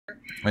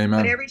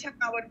Amen. But every time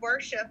I would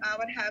worship, I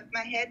would have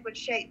my head would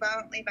shake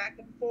violently back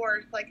and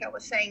forth, like I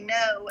was saying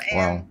no.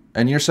 Wow.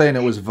 And you're saying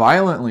it was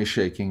violently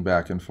shaking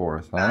back and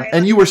forth, huh? Violently.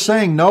 And you were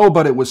saying no,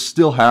 but it was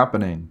still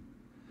happening.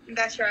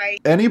 That's right.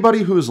 Anybody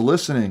who's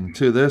listening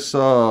to this,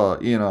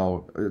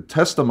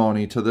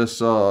 testimony, to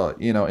this,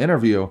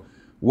 interview,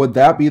 would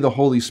that be the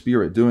Holy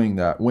Spirit doing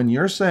that? When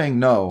you're saying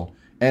no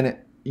and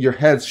your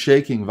head's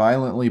shaking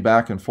violently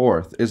back and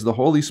forth, is the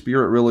Holy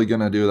Spirit really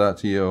going to do that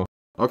to you?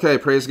 Okay,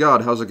 praise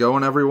God. How's it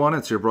going, everyone?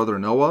 It's your brother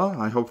Noah.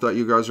 I hope that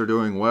you guys are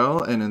doing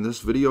well. And in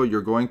this video,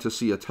 you're going to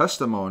see a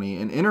testimony,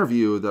 an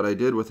interview that I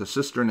did with a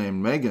sister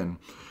named Megan.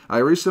 I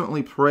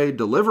recently prayed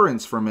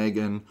deliverance for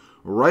Megan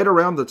right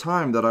around the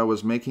time that I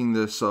was making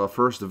this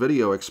first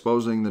video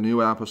exposing the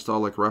new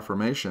Apostolic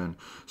Reformation.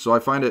 So I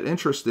find it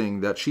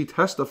interesting that she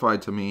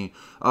testified to me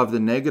of the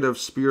negative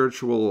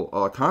spiritual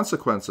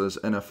consequences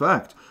and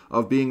effect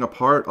of being a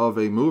part of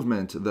a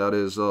movement that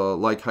is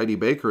like Heidi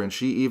Baker. And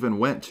she even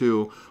went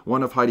to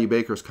one of Heidi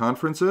Baker's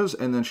conferences,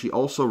 and then she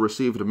also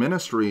received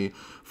ministry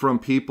from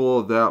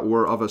people that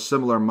were of a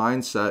similar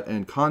mindset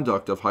and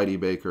conduct of Heidi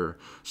Baker.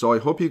 So I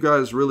hope you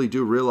guys really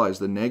do realize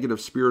the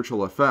negative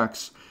spiritual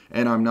effects.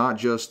 And I'm not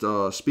just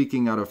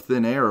speaking out of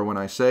thin air when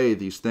I say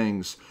these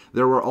things.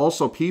 There were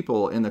also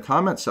people in the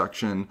comment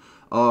section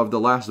of the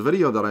last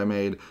video that I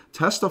made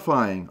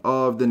testifying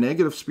of the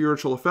negative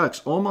spiritual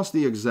effects, almost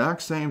the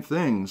exact same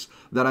things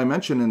that I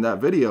mentioned in that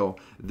video.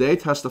 They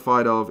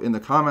testified of in the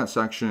comment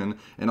section,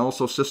 and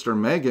also Sister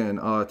Megan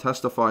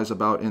testifies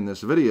about in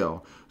this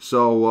video.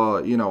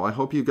 So, I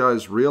hope you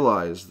guys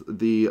realize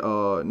the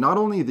not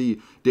only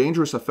the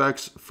dangerous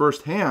effects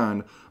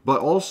firsthand, but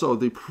also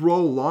the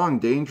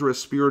prolonged dangerous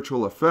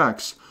spiritual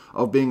effects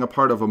of being a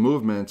part of a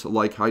movement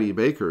like Heidi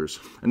Baker's.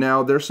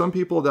 Now, there's some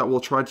people that will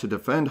try to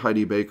defend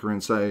Heidi Baker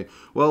and say,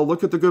 well,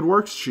 look at the good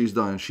works she's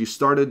done. She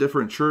started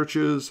different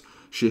churches.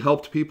 She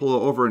helped people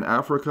over in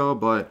Africa,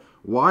 but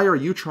why are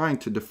you trying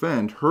to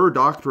defend her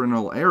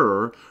doctrinal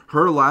error,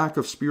 her lack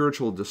of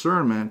spiritual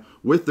discernment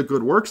with the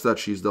good works that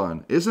she's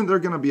done? Isn't there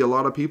going to be a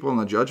lot of people on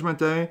the judgment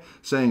day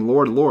saying,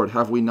 Lord, Lord,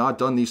 have we not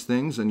done these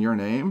things in your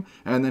name?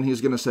 And then he's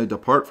going to say,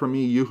 depart from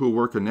me, you who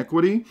work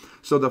iniquity.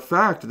 So the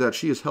fact that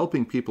she is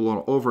helping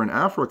people over in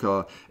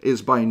Africa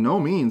is by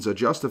no means a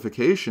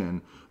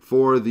justification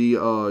for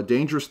the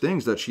dangerous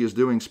things that she is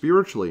doing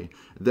spiritually.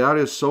 That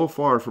is so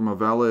far from a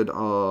valid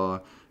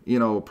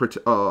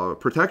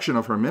protection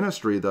of her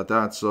ministry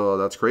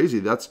that's crazy.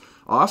 That's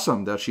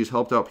awesome that she's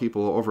helped out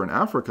people over in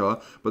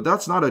Africa, but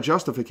that's not a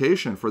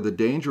justification for the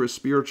dangerous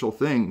spiritual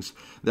things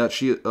that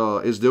she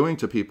is doing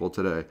to people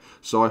today.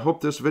 So I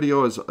hope this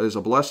video is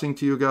a blessing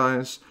to you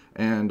guys,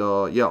 and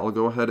I'll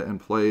go ahead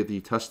and play the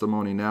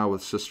testimony now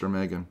with Sister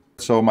Megan.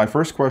 So my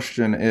first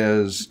question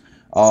is,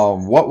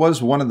 what were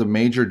some of the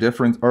major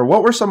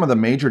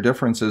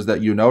differences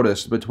that you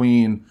noticed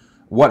between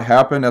what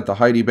happened at the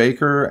Heidi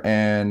Baker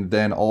and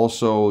then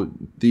also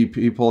the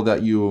people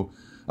that you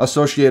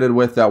associated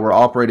with that were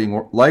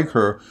operating like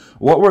her?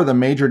 What were the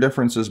major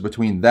differences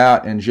between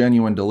that and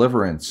genuine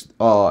deliverance,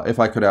 if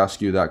I could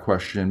ask you that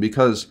question?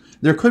 Because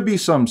there could be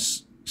some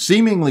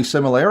seemingly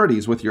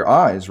similarities with your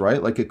eyes,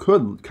 right? Like it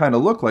could kind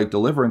of look like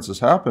deliverance is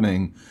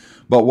happening,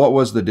 but what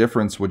was the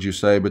difference, would you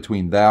say,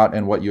 between that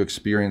and what you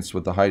experienced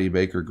with the Heidi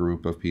Baker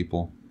group of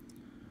people?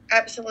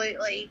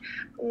 Absolutely.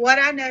 What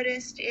I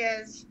noticed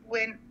is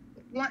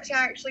once I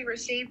actually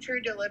received true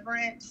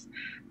deliverance,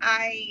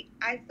 I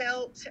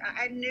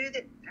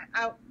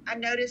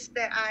noticed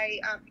that I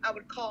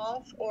would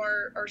cough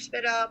or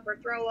spit up or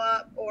throw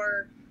up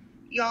or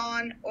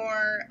yawn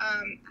or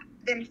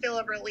then feel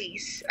a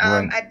release.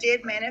 Right. I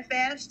did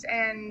manifest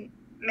and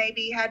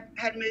maybe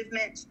had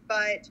movements,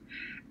 but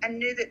I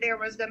knew that there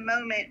was a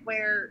moment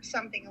where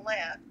something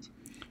left.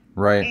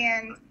 Right.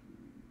 And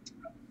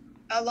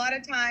a lot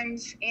of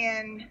times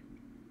in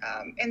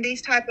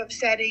these type of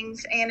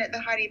settings and at the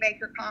Heidi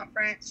Baker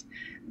conference,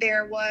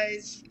 there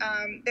was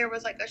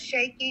like a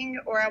shaking,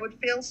 or I would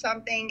feel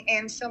something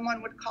and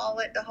someone would call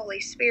it the Holy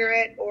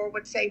Spirit or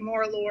would say,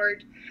 more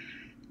Lord.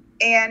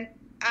 And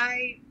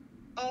I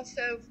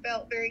also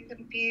felt very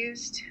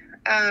confused.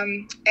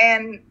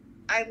 And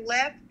I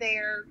left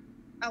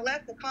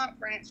the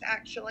conference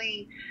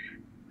actually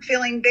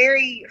feeling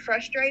very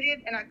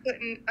frustrated, and I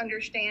couldn't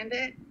understand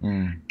it.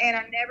 And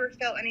I never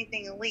felt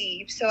anything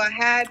leave. So I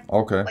had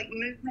like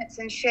movements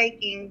and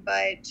shaking,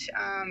 but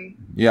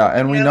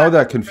and we know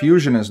that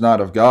confusion is not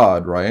of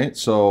God, right?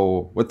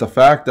 So with the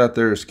fact that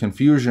there's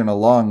confusion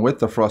along with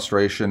the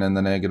frustration and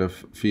the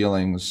negative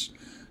feelings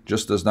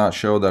just does not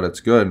show that it's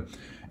good.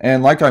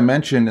 And like I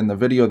mentioned in the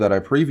video that I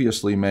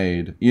previously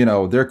made,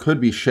 there could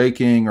be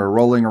shaking or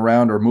rolling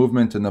around or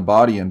movement in the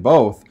body in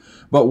both.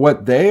 But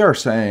what they are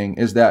saying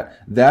is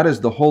that is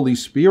the Holy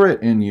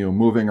Spirit in you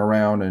moving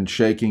around and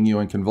shaking you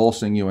and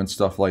convulsing you and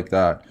stuff like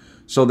that.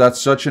 So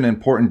that's such an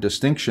important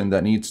distinction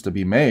that needs to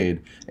be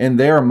made. In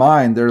their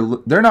mind,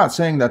 they're not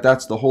saying that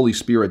that's the Holy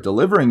Spirit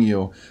delivering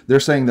you. They're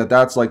saying that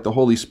that's like the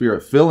Holy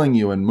Spirit filling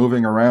you and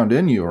moving around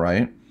in you,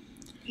 right?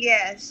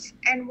 Yes.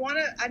 And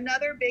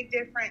another big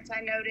difference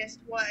I noticed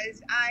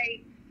was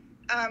I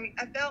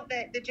I felt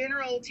that the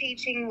general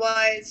teaching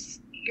was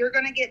you're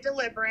going to get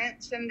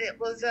deliverance, and it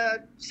was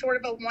a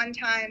sort of a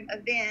one-time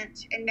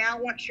event. And now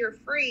once you're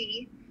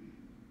free,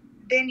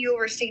 then you'll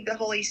receive the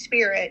Holy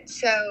Spirit.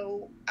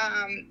 So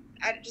I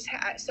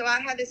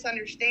had this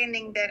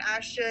understanding that I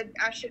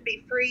should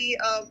be free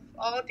of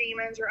all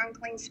demons or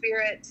unclean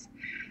spirits,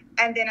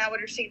 and then I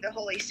would receive the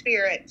Holy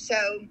Spirit. So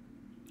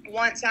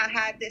once I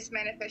had this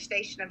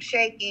manifestation of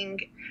shaking,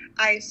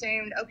 I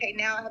assumed, okay,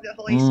 now I have the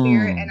Holy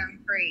Spirit and I'm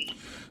free.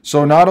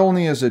 So not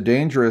only is it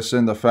dangerous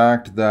in the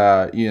fact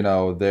that, you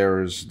know,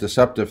 there's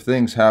deceptive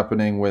things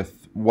happening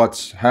with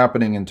what's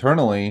happening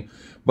internally,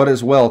 but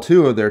as well,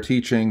 too, they're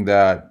teaching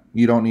that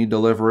you don't need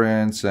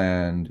deliverance,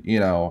 and, you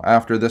know,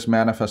 after this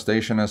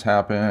manifestation has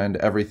happened,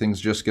 everything's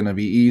just going to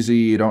be easy.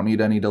 You don't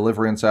need any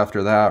deliverance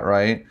after that,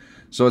 right?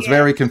 So it's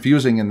very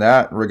confusing in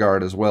that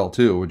regard as well,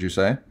 too, would you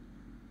say?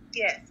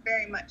 Yes,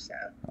 very much so.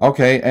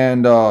 Okay,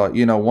 and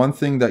you know, one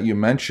thing that you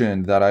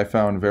mentioned that I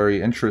found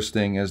very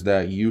interesting is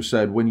that you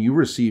said when you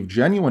received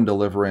genuine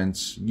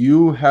deliverance,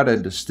 you had a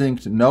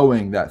distinct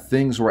knowing that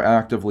things were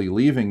actively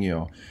leaving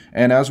you.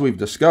 And as we've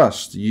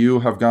discussed,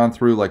 you have gone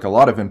through like a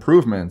lot of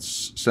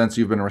improvements since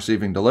you've been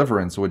receiving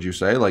deliverance, would you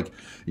say? Like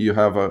you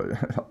have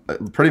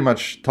pretty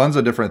much tons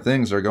of different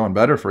things are going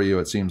better for you,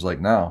 it seems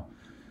like now.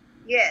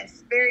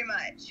 Yes, very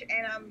much.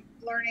 And I'm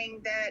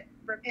learning that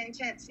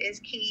repentance is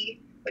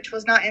key, which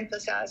was not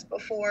emphasized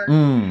before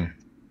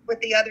with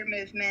the other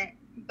movement.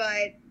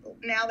 But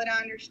now that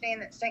I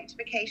understand that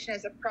sanctification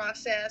is a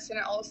process and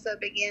it also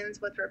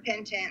begins with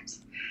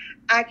repentance,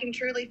 I can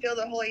truly feel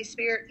the Holy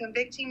Spirit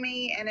convicting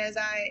me. And as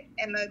I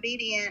am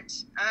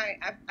obedient, I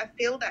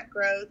feel that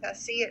growth. I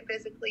see it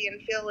physically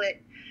and feel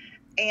it.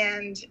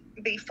 And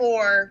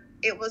before,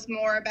 it was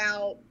more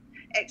about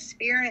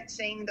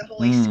experiencing the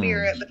Holy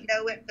Spirit, but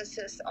no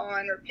emphasis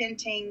on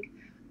repenting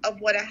of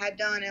what I had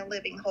done and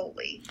living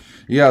holy.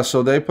 Yeah,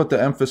 so they put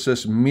the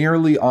emphasis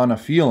merely on a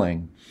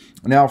feeling.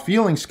 Now,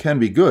 feelings can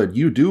be good.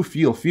 You do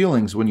feel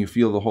feelings when you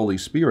feel the Holy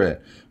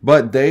Spirit,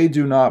 but they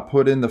do not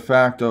put in the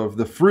fact of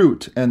the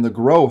fruit and the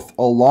growth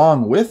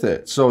along with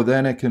it. So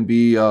then it can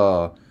be,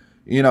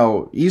 you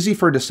know, easy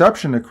for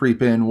deception to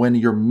creep in when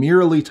you're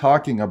merely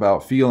talking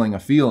about feeling a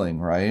feeling,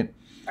 right?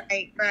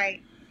 Right,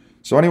 right.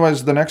 So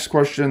anyways, the next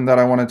question that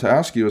I wanted to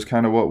ask you is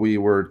kind of what we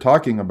were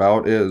talking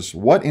about is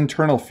what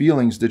internal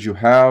feelings did you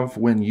have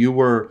when you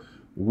were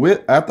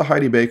at the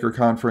Heidi Baker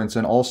conference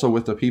and also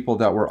with the people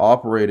that were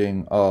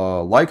operating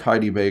like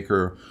Heidi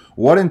Baker?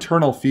 What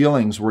internal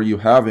feelings were you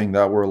having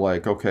that were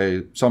like,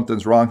 okay,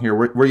 something's wrong here?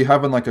 Were you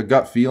having like a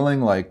gut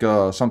feeling like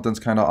something's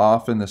kind of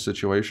off in this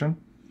situation?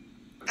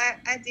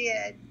 I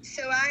did.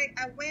 So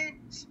I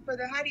went for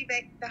the Heidi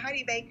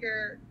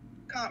Baker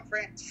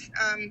conference.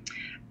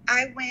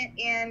 I went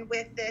in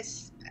with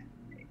this,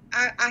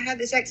 I had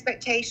this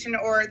expectation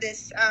or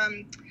this,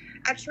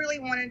 I truly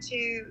wanted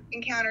to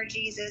encounter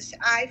Jesus.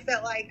 I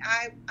felt like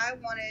I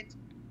wanted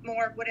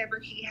more of whatever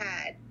he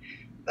had.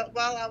 But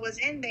while I was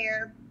in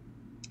there,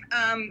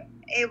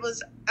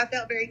 I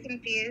felt very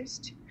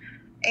confused.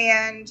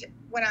 And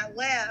when I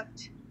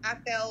left, I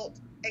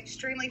felt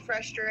extremely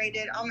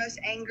frustrated, almost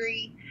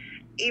angry.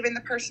 Even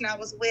the person I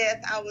was with,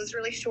 I was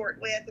really short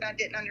with, and I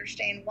didn't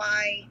understand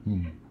why.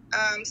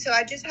 So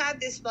I just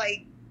had this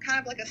like kind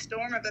of like a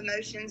storm of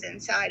emotions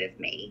inside of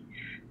me.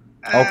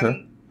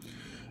 Okay.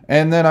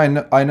 And then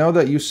I know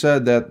that you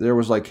said that there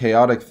was like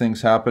chaotic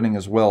things happening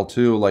as well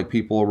too, like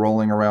people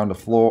rolling around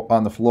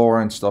on the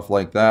floor and stuff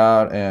like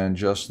that, and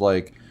just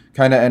like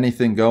kind of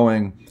anything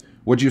going.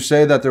 Would you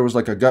say that there was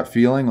like a gut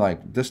feeling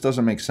like this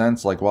doesn't make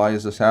sense? Like, why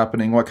is this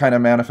happening? What kind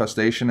of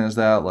manifestation is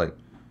that? Like,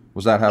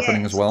 was that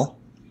happening as well?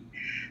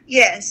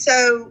 Yes.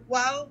 So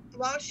while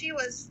she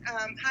was,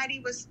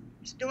 Heidi was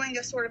doing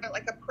a sort of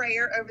like a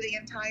prayer over the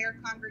entire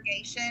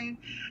congregation,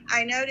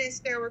 I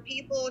noticed there were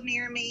people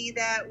near me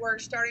that were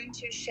starting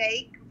to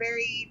shake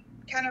very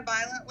kind of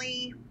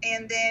violently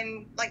and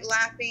then like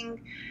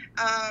laughing.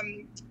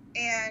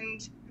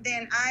 And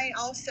then I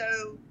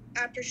also,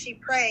 after she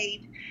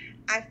prayed,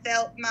 I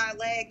felt my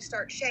legs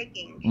start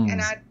shaking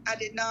and I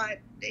did not,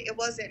 it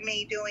wasn't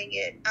me doing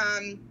it.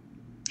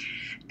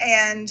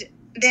 And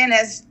then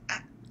as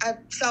I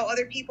saw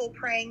other people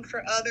praying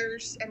for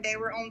others and they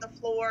were on the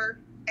floor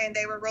and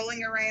they were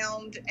rolling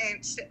around,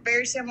 and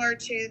very similar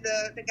to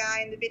the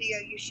guy in the video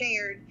you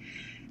shared.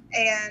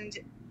 And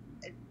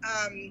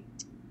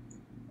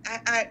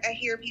I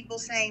hear people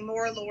saying,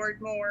 "More,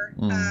 Lord, more,"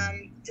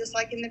 just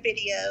like in the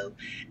video.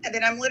 And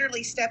then I'm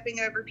literally stepping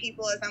over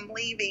people as I'm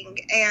leaving.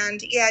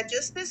 And yeah,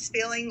 just this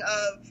feeling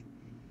of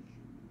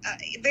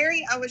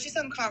I was just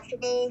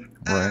uncomfortable,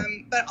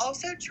 but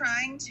also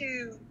trying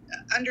to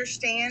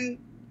understand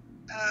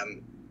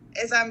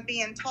as I'm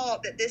being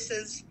taught that this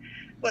is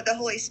what the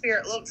Holy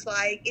Spirit looks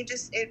like.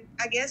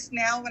 I guess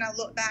now when I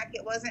look back,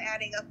 it wasn't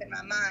adding up in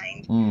my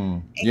mind.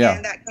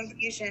 And that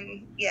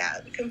confusion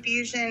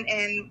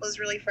and was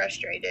really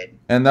frustrated.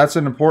 And that's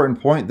an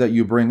important point that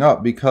you bring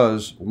up,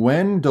 because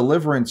when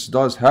deliverance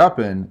does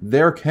happen,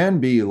 there can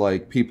be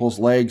like people's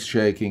legs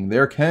shaking,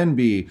 there can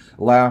be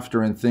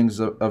laughter and things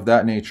of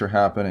that nature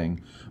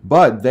happening.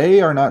 But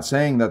they are not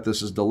saying that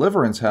this is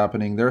deliverance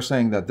happening. They're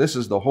saying that this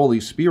is the Holy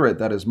Spirit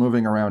that is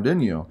moving around in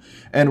you.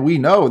 And we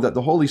know that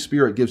the Holy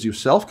Spirit gives you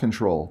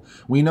self-control.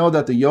 We know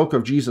that the yoke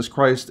of Jesus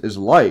Christ is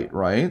light,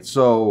 right?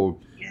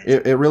 So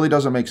it really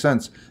doesn't make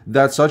sense.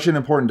 That's such an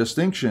important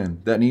distinction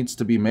that needs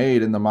to be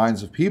made in the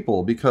minds of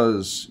people,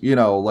 because, you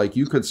know, like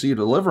you could see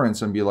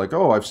deliverance and be like,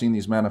 oh, I've seen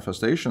these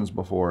manifestations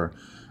before.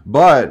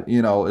 But,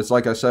 you know, it's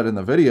like I said in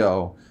the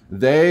video,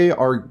 they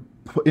are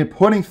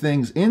putting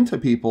things into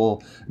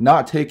people,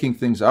 not taking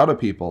things out of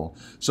people.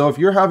 So if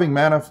you're having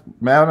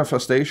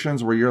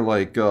manifestations where you're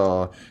like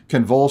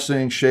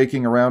convulsing,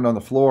 shaking around on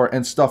the floor,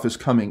 and stuff is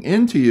coming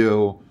into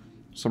you,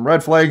 some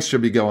red flags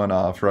should be going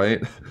off,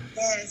 right?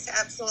 Yes,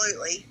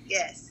 absolutely.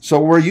 Yes. So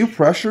were you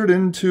pressured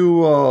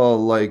into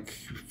like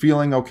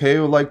feeling okay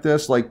like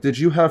this? Like, did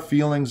you have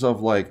feelings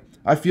of like,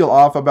 I feel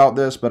off about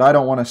this, but I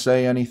don't want to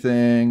say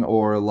anything?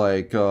 Or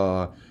like,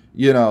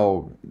 you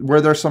know,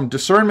 where there's some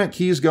discernment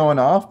keys going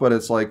off, but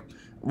it's like,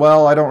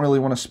 well, I don't really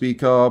want to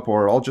speak up,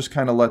 or I'll just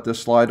kind of let this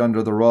slide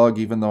under the rug,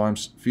 even though I'm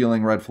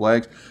feeling red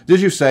flags.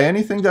 Did you say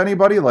anything to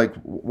anybody? Like,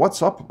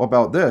 what's up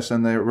about this?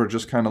 And they were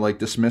just kind of like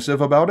dismissive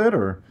about it,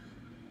 or?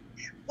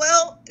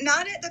 Well,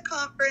 not at the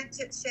conference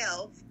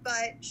itself,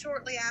 but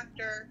shortly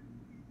after,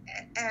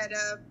 at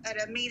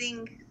a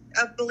meeting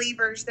of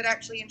believers that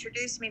actually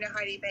introduced me to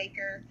Heidi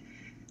Baker,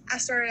 I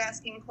started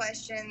asking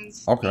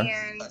questions. Okay.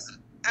 And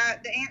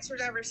the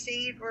answers I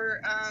received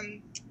were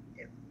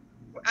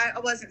I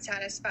wasn't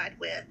satisfied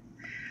with.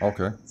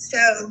 Okay.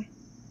 So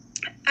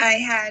I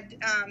had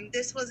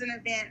this was an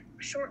event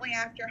shortly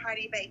after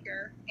Heidi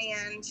Baker,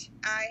 and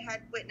I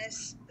had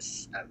witnessed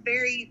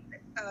very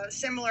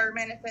similar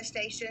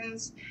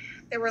manifestations.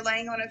 There were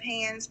laying on of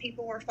hands,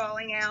 people were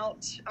falling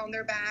out on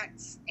their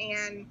backs,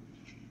 and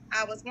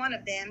I was one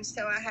of them.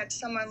 So I had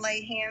someone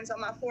lay hands on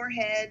my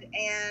forehead,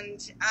 and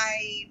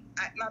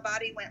my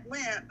body went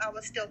limp. I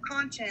was still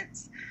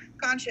conscious,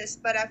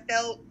 but I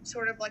felt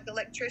sort of like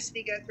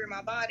electricity go through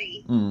my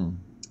body.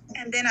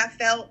 And then I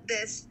felt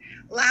this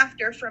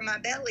laughter from my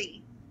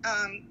belly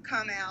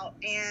come out,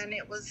 and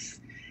it was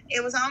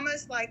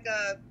almost like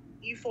a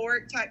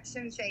euphoric type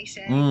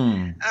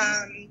sensation.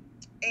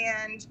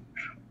 And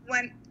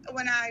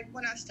when I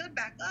stood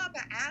back up,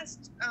 I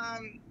asked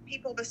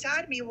people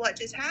beside me what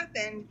just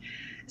happened.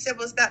 I said,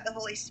 was that the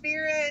Holy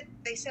Spirit?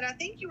 They said, I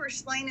think you were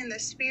slain in the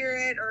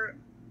Spirit, or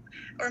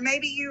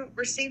maybe you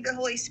received the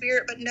Holy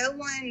Spirit, but no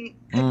one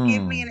could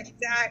give me an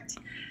exact,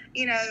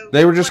 you know.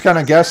 They were just kind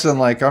of guessing,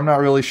 like, I'm not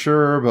really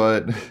sure,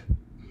 but.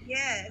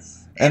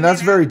 Yes. And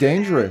that's very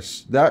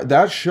dangerous.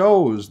 That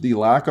shows the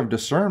lack of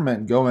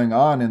discernment going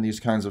on in these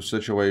kinds of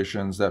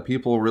situations, that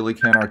people really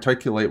can't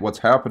articulate what's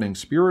happening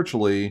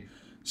spiritually.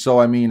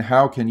 So, I mean,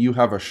 how can you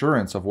have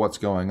assurance of what's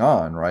going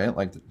on, right?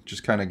 Like,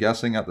 just kind of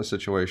guessing at the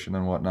situation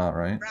and whatnot,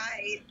 right?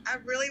 Right. I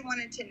really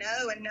wanted to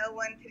know, and no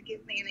one could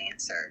give me an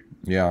answer.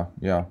 Yeah,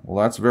 yeah.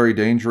 Well, that's very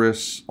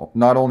dangerous,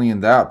 not only in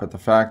that, but the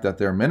fact that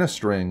they're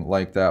ministering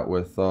like that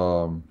with,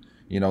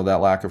 you know,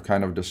 that lack of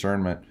kind of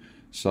discernment.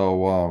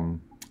 So,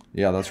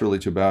 yeah, that's really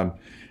too bad.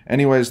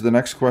 Anyways, the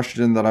next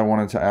question that I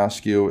wanted to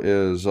ask you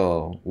is,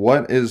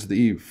 what is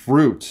the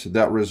fruit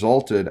that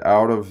resulted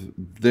out of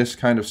this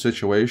kind of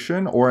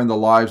situation or in the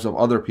lives of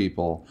other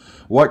people?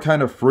 What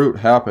kind of fruit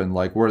happened?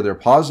 Like, were there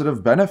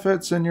positive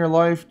benefits in your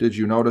life? Did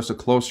you notice a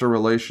closer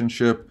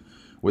relationship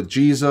with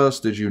Jesus?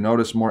 Did you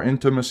notice more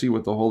intimacy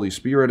with the Holy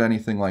Spirit?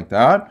 Anything like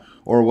that?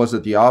 Or was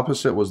it the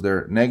opposite? Was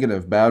there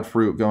negative, bad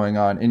fruit going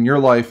on in your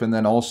life and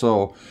then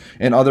also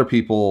in other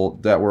people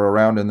that were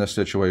around in this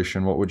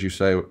situation? What would you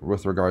say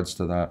with regards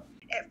to that?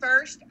 At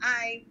first,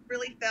 I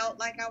really felt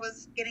like I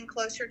was getting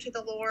closer to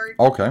the Lord.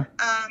 Okay.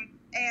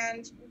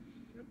 And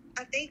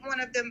I think one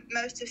of the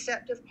most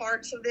deceptive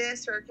parts of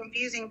this, or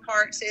confusing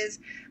parts, is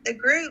the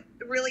group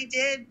really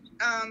did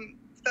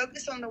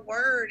focus on the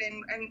Word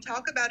and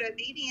talk about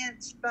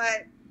obedience,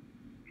 but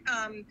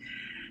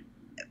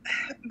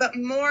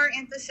more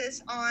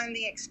emphasis on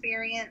the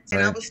experience.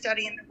 And I was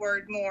studying the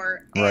Word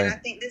more. And I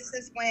think this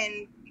is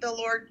when the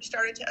Lord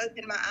started to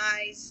open my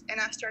eyes, and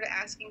I started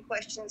asking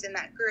questions in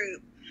that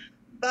group.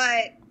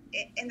 But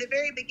in the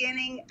very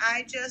beginning,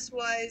 I just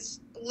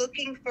was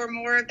looking for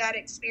more of that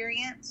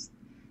experience.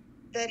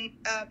 The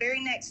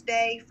very next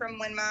day, from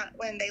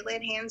when they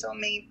laid hands on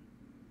me,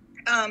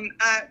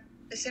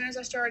 as soon as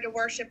I started to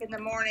worship in the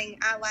morning,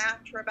 I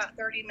laughed for about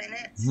 30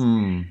 minutes.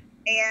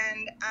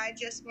 And I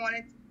just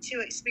wanted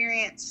to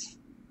experience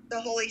the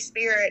Holy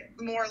Spirit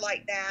more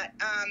like that.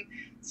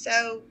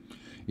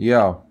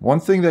 Yeah,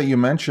 one thing that you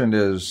mentioned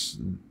is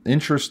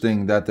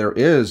interesting, that there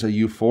is a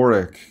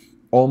euphoric,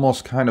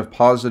 almost kind of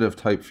positive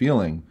type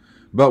feeling.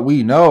 But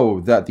we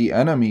know that the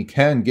enemy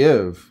can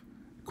give,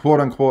 quote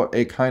unquote,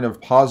 a kind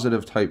of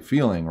positive type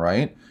feeling,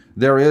 right?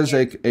 There is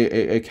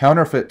a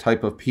counterfeit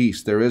type of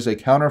peace. There is a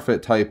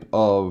counterfeit type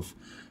of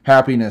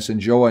happiness and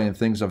joy and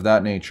things of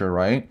that nature,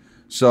 right?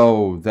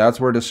 So that's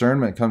where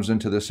discernment comes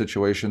into this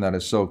situation that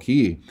is so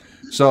key.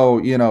 So,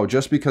 you know,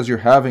 just because you're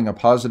having a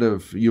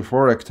positive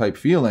euphoric type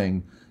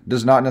feeling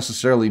does not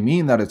necessarily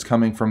mean that it's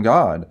coming from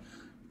God.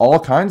 All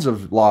kinds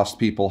of lost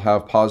people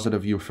have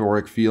positive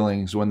euphoric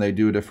feelings when they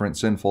do different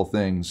sinful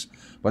things,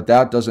 but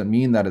that doesn't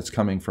mean that it's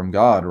coming from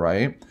God,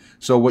 right?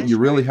 So what you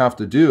really have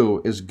to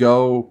do is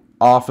go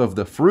off of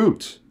the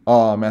fruit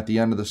at the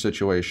end of the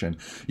situation.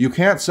 You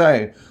can't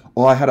say,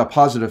 well, I had a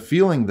positive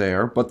feeling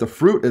there, but the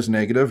fruit is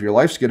negative, your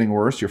life's getting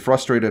worse, you're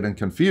frustrated and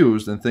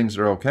confused, and things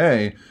are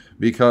okay,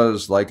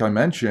 because, like I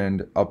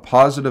mentioned, a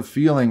positive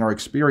feeling or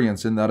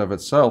experience in that of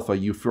itself, a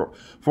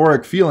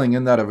euphoric feeling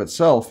in that of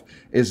itself,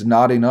 is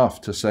not enough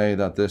to say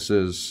that this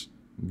is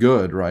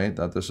good, right?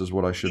 That this is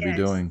what I should be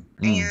doing.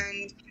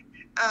 And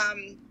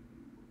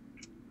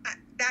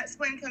that's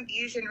when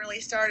confusion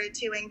really started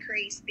to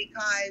increase,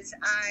 because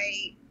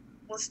I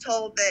was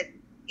told that,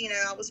 you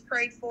know, I was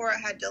prayed for, I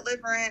had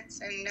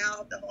deliverance, and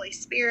now the Holy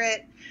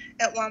Spirit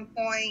at one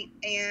point,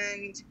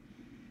 and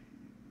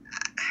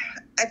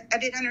I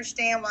didn't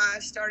understand why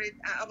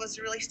I was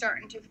really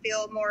starting to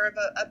feel more of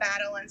a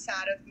battle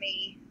inside of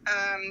me,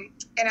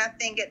 and I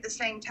think at the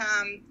same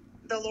time,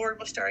 the Lord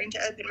was starting to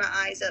open my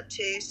eyes up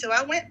too. So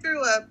I went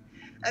through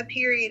a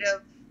period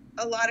of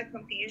a lot of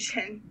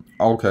confusion.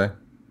 Okay.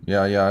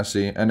 Yeah, I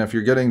see. And if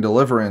you're getting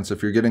deliverance,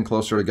 if you're getting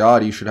closer to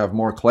God, you should have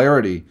more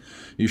clarity.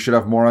 You should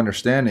have more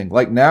understanding.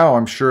 Like now,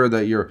 I'm sure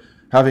that you're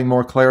having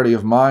more clarity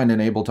of mind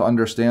and able to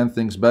understand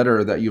things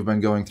better, that you've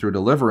been going through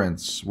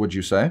deliverance, would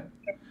you say?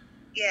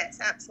 Yes,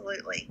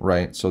 absolutely.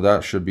 Right. So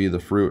that should be the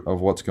fruit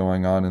of what's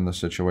going on in the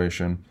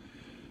situation.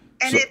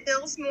 And it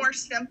feels more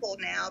simple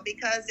now,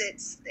 because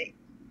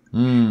I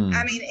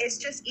mean, it's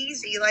just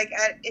easy. Like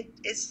I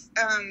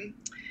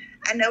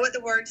know what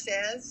the word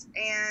says,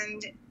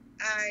 and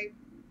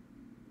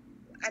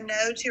I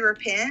know to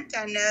repent.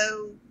 I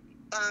know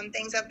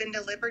things I've been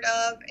delivered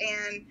of,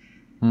 and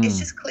it's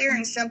just clear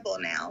and simple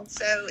now.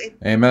 So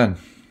Amen.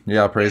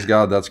 Yeah, praise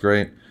God. That's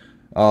great.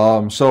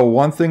 So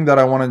one thing that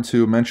I wanted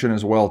to mention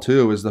as well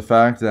too is the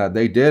fact that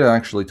they did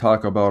actually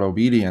talk about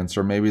obedience,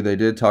 or maybe they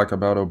did talk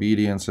about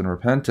obedience and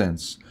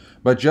repentance.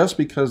 But just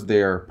because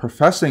they're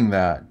professing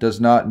that does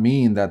not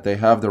mean that they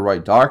have the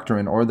right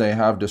doctrine or they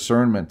have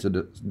discernment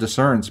to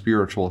discern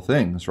spiritual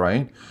things,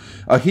 right?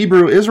 A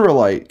Hebrew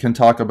Israelite can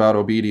talk about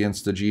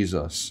obedience to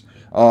Jesus.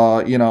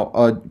 You know,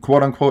 a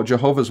quote-unquote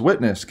Jehovah's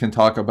Witness can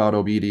talk about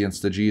obedience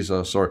to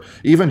Jesus, or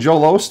even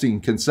Joel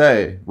Osteen can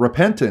say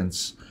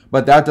repentance,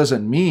 but that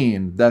doesn't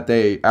mean that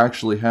they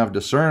actually have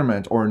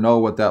discernment or know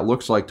what that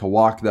looks like to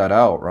walk that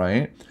out,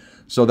 right?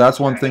 So that's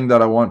one thing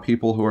that I want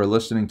people who are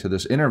listening to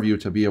this interview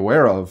to be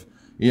aware of.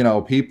 You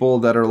know, people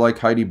that are like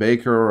Heidi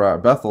Baker or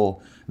at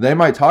Bethel, they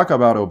might talk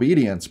about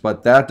obedience,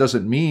 but that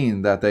doesn't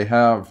mean that they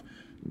have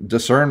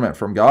discernment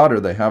from God or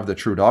they have the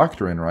true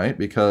doctrine, right?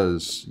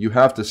 Because you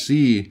have to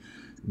see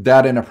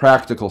that in a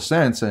practical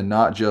sense and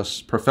not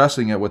just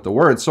professing it with the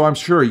words. So I'm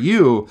sure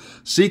you,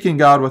 seeking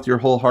God with your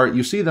whole heart,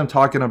 you see them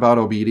talking about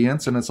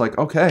obedience, and it's like,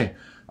 okay,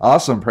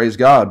 awesome, praise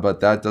God,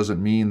 but that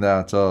doesn't mean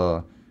that,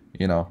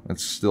 you know,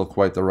 it's still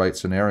quite the right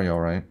scenario,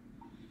 right?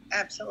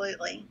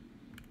 Absolutely.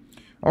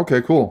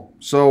 Okay, cool.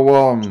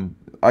 So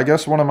I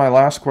guess one of my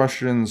last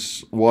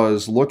questions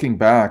was, looking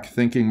back,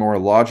 thinking more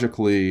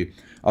logically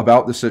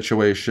about the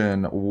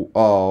situation,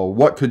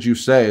 what could you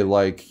say?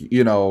 Like,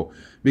 you know,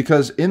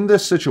 because in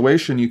this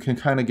situation, you can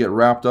kind of get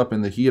wrapped up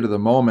in the heat of the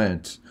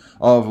moment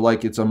of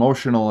like, it's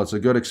emotional, it's a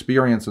good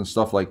experience and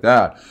stuff like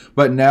that.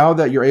 But now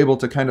that you're able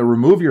to kind of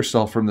remove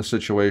yourself from the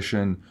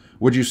situation,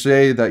 would you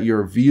say that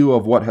your view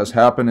of what has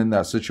happened in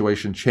that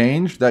situation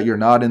changed? That you're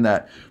not in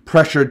that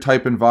pressured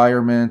type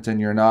environment and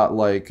you're not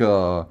like,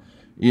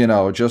 you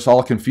know, just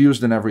all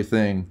confused and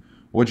everything?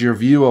 Would your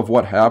view of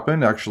what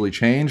happened actually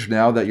change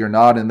now that you're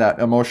not in that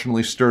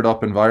emotionally stirred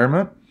up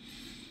environment?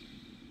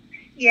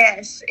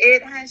 Yes,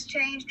 it has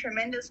changed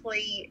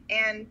tremendously,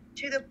 and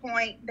to the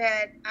point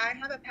that I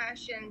have a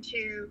passion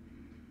to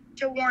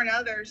warn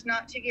others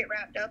not to get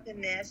wrapped up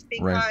in this,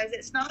 because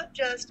it's not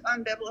just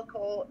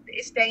unbiblical,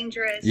 it's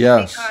dangerous.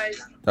 Yes,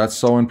 because that's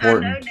so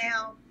important.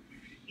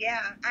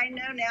 I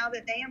know now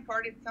that they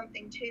imparted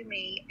something to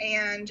me,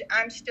 and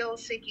I'm still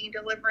seeking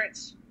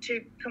deliverance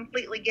to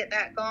completely get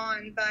that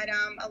gone, but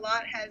a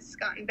lot has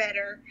gotten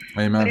better.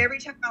 Amen. But every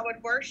time I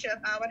would worship,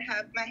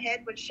 my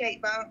head would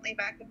shake violently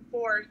back and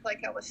forth,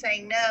 like I was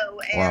saying no.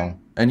 And wow.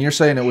 And you're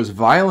saying it was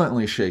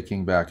violently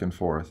shaking back and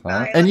forth,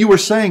 huh? And you were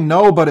saying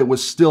no, but it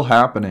was still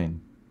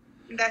happening.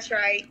 That's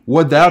right.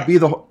 Would that be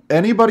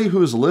anybody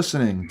who's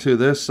listening to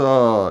this,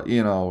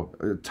 you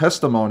know,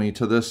 testimony,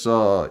 to this,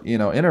 you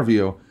know,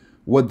 interview?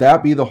 Would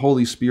that be the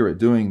Holy Spirit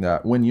doing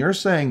that? When you're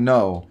saying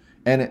no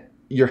and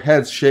your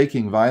head's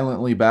shaking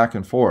violently back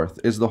and forth,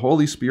 is the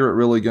Holy Spirit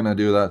really going to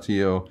do that to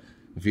you?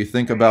 If you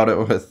think about it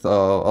with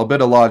a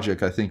bit of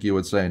logic, I think you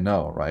would say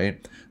no,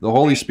 right? The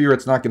Holy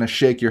Spirit's not going to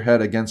shake your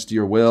head against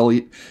your will.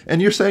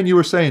 And you're saying you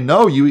were saying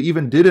no, you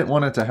even didn't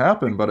want it to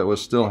happen, but it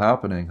was still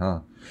happening, huh?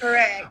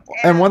 Correct.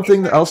 And one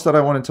thing else that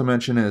I wanted to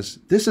mention is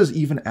this is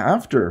even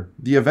after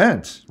the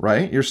event,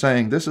 right? You're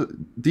saying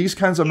these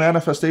kinds of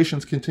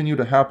manifestations continue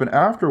to happen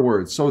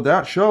afterwards. So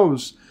that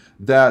shows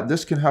that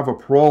this can have a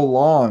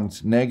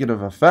prolonged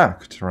negative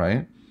effect,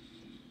 right?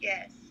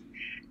 Yes.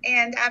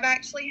 And I've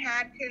actually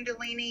had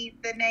Kundalini,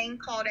 the name,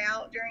 called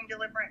out during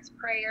deliverance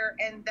prayer,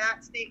 and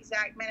that's the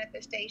exact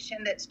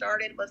manifestation that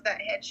started, was that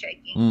head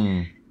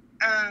shaking.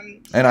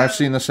 And I've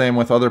seen the same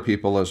with other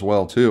people as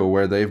well too,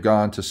 where they've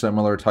gone to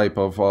similar type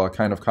of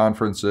kind of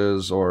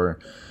conferences or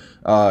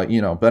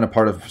been a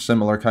part of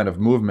similar kind of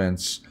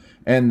movements,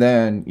 and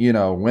then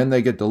when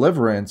they get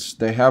deliverance,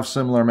 they have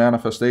similar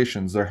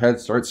manifestations. Their head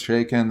starts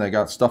shaking, they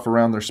got stuff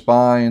around their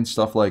spine,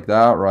 stuff like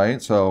that,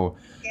 right? So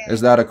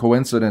is that a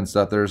coincidence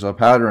that there's a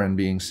pattern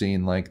being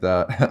seen like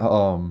that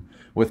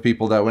with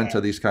people that went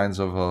to these kinds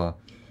of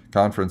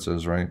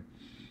conferences, right?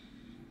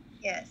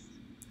 Yes.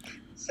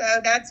 So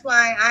that's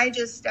why I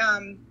just,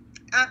 I'm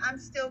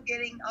still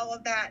getting all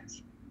of that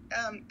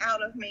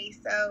out of me.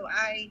 So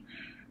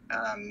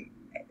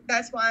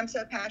that's why I'm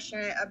so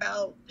passionate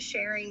about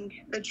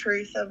sharing the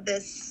truth of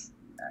this,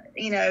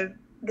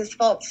 this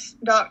false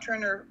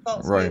doctrine or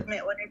false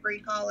movement, whatever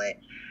you call it.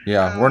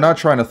 Yeah, we're not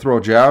trying to throw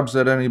jabs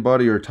at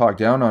anybody or talk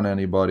down on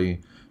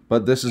anybody,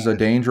 but this is a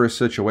dangerous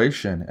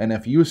situation. And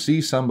if you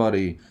see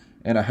somebody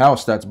in a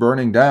house that's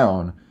burning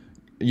down,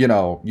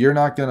 you're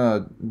not going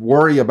to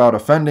worry about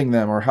offending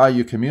them or how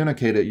you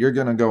communicate it. You're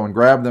going to go and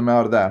grab them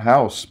out of that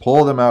house,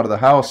 pull them out of the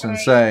house and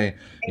say,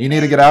 you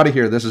need to get out of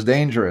here. This is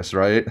dangerous,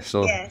 right?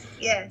 So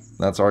yes.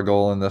 That's our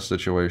goal in this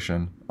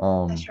situation.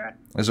 That's right.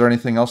 Is there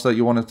anything else that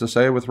you wanted to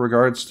say with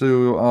regards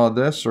to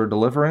this or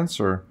deliverance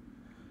or?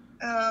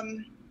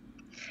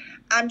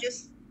 I'm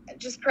just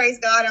praise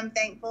God. I'm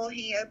thankful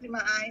He opened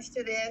my eyes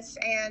to this.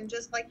 And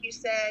just like you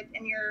said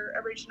in your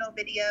original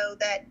video,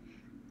 that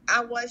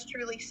I was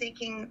truly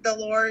seeking the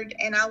Lord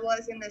and I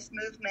was in this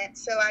movement.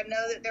 So I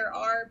know that there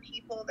are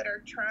people that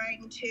are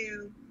trying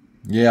to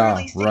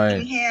really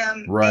seeking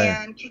Him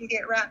and can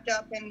get wrapped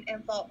up in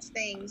false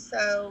things.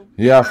 So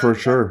for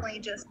sure. Definitely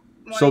just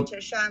wanting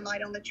to shine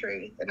light on the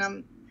truth.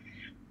 And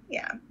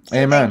So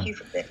Amen. Thank you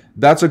for this.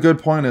 That's a good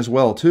point as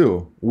well,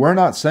 too. We're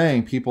not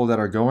saying people that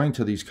are going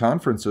to these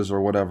conferences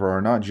or whatever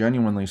are not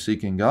genuinely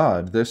seeking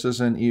God. This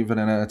isn't even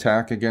an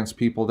attack against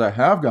people that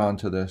have gone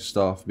to this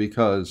stuff,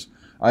 because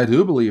I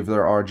do believe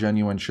there are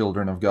genuine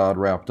children of God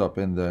wrapped up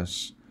in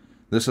this.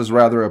 This is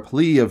rather a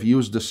plea of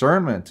use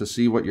discernment to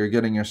see what you're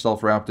getting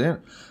yourself wrapped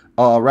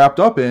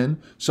up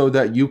in, so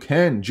that you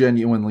can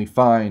genuinely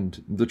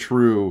find the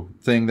true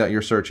thing that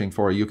you're searching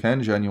for. You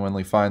can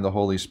genuinely find the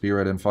Holy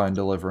Spirit and find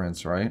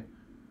deliverance, right?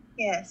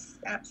 Yes,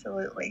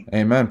 absolutely.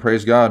 Amen.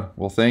 Praise God.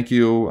 Well, thank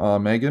you,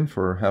 Megan,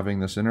 for having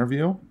this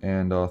interview,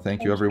 and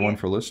thank you, everyone,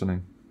 for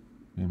listening.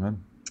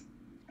 Amen.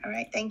 All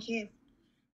right. Thank you.